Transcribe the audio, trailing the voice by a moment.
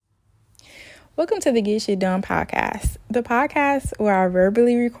Welcome to the Get Shit Done podcast, the podcast where I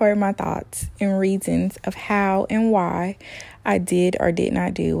verbally record my thoughts and reasons of how and why I did or did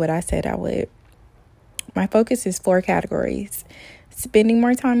not do what I said I would. My focus is 4 categories: spending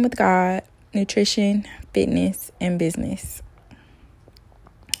more time with God, nutrition, fitness, and business.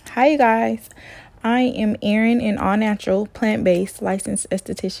 Hi, you guys. I am Erin, an all-natural, plant-based licensed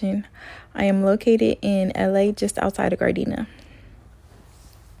esthetician. I am located in LA, just outside of Gardena.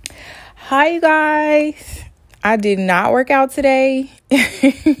 Hi, you guys. I did not work out today.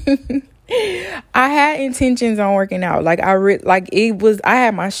 I had intentions on working out. I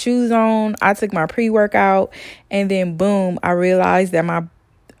had my shoes on. I took my pre-workout, and then boom, I realized that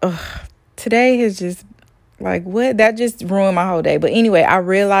today has just that just ruined my whole day. But anyway, I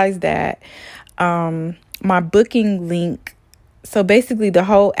realized that my booking link, so basically the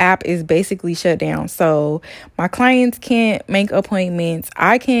whole app is basically shut down. So my clients can't make appointments.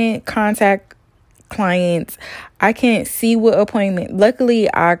 I can't contact clients. I can't see what appointment. Luckily,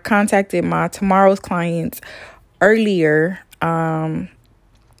 I contacted my tomorrow's clients earlier. But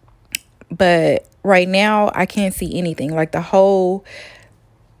right now I can't see anything. The whole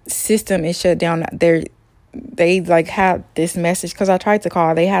system is shut down. They had this message, because I tried to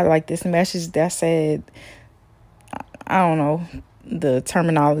call. They had this message that said, I don't know the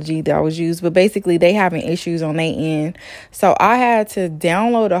terminology that was used, but basically they having issues on their end. So I had to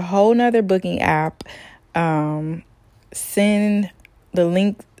download a whole nother booking app, send the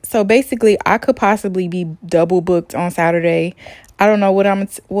link. So basically I could possibly be double booked on Saturday. I don't know I'm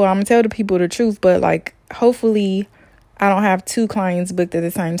gonna tell the people the truth, but hopefully I don't have 2 clients booked at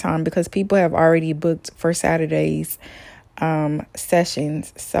the same time, because people have already booked for Saturday's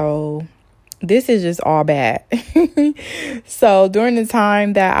sessions. So this is just all bad. So during the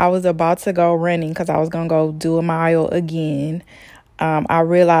time that I was about to go running, because I was going to go do a mile again, I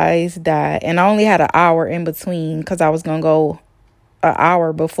realized that, and I only had an hour in between, because I was going to go an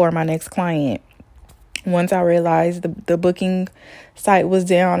hour before my next client. Once I realized the booking site was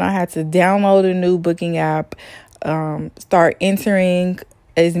down, I had to download a new booking app, start entering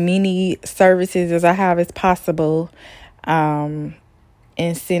as many services as I have as possible,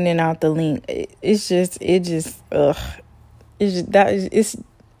 and sending out the link. It's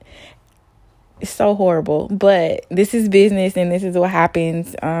so horrible. But this is business, and this is what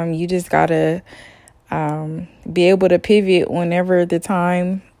happens. You just gotta be able to pivot whenever the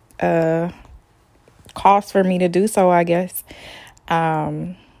time calls for me to do so, I guess.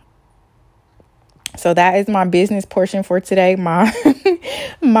 So that is my business portion for today.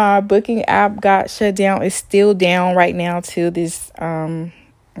 My booking app got shut down. It's still down right now till this, as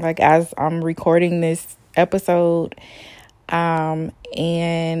I'm recording this episode.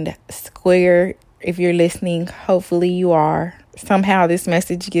 And Square, if you're listening, hopefully you are. Somehow this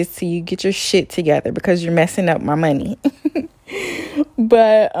message gets to you. Get your shit together, because you're messing up my money.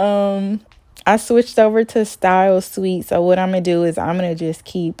 But I switched over to Style Suite. So what I'm going to do is I'm going to just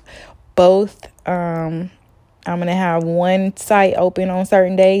keep both. I'm going to have one site open on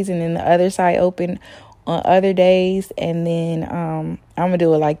certain days, and then the other site open on other days. And then I'm going to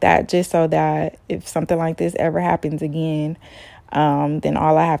do it like that, just so that if something like this ever happens again, then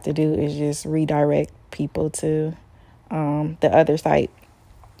all I have to do is just redirect people to the other site.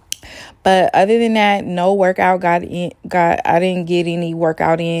 But other than that, no workout I didn't get any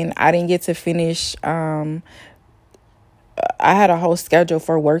workout in. I didn't get to finish. I had a whole schedule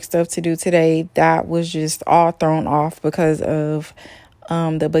for work stuff to do today that was just all thrown off because of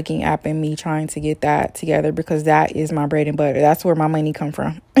the booking app and me trying to get that together, because that is my bread and butter. That's where my money come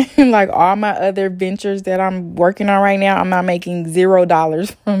from. All my other ventures that I'm working on right now, I'm not making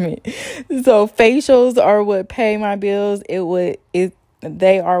 $0 from it. So facials are what pay my bills.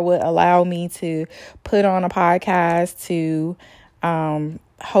 They are what allow me to put on a podcast, to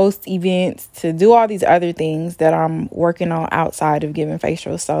host events, to do all these other things that I'm working on outside of giving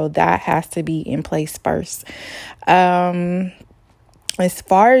facials. So that has to be in place first. As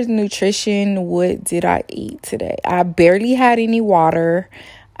far as nutrition, what did I eat today? I barely had any water.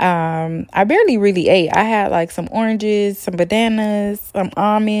 I barely really ate. I had some oranges, some bananas, some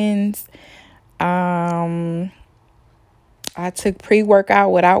almonds. I took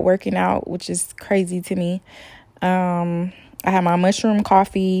pre-workout without working out, which is crazy to me. I had my mushroom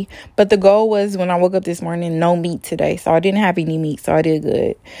coffee, but the goal was, when I woke up this morning, no meat today. So I didn't have any meat, so I did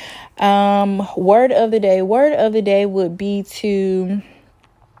good. Word of the day would be to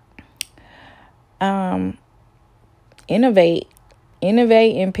innovate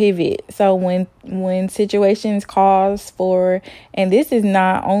and pivot. So when situations calls for, and this is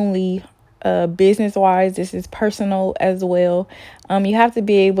not only business wise. This is personal as well. You have to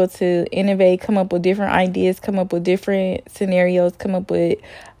be able to innovate, come up with different ideas, come up with different scenarios,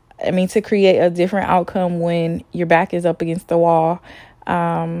 to create a different outcome when your back is up against the wall.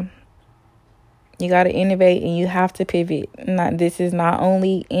 You got to innovate and you have to pivot. This is not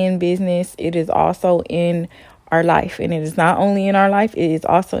only in business, it is also in our life. And it is not only in our life, it is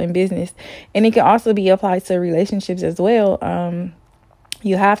also in business. And it can also be applied to relationships as well.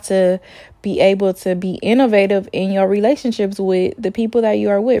 You have to be able to be innovative in your relationships with the people that you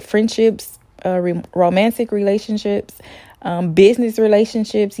are with. Friendships, romantic relationships, business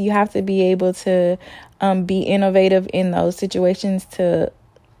relationships. You have to be able to be innovative in those situations. You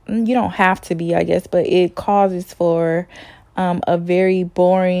don't have to be, I guess, but it causes for a very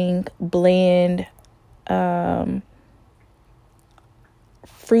boring, bland,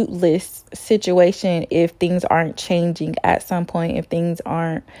 fruitless situation if things aren't changing at some point, if things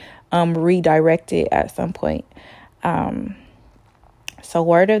aren't redirected at some point. So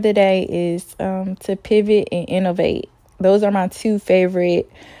word of the day is to pivot and innovate. Those are my two favorite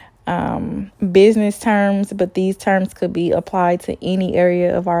business terms, but these terms could be applied to any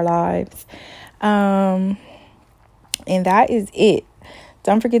area of our lives. And that is it.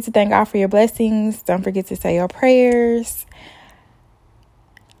 Don't forget to thank God for your blessings. Don't forget to say your prayers.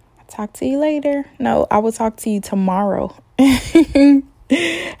 I'll talk to you later. No, I will talk to you tomorrow.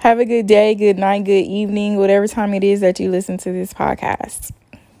 Have a good day, good night, good evening, whatever time it is that you listen to this podcast.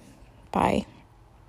 Bye.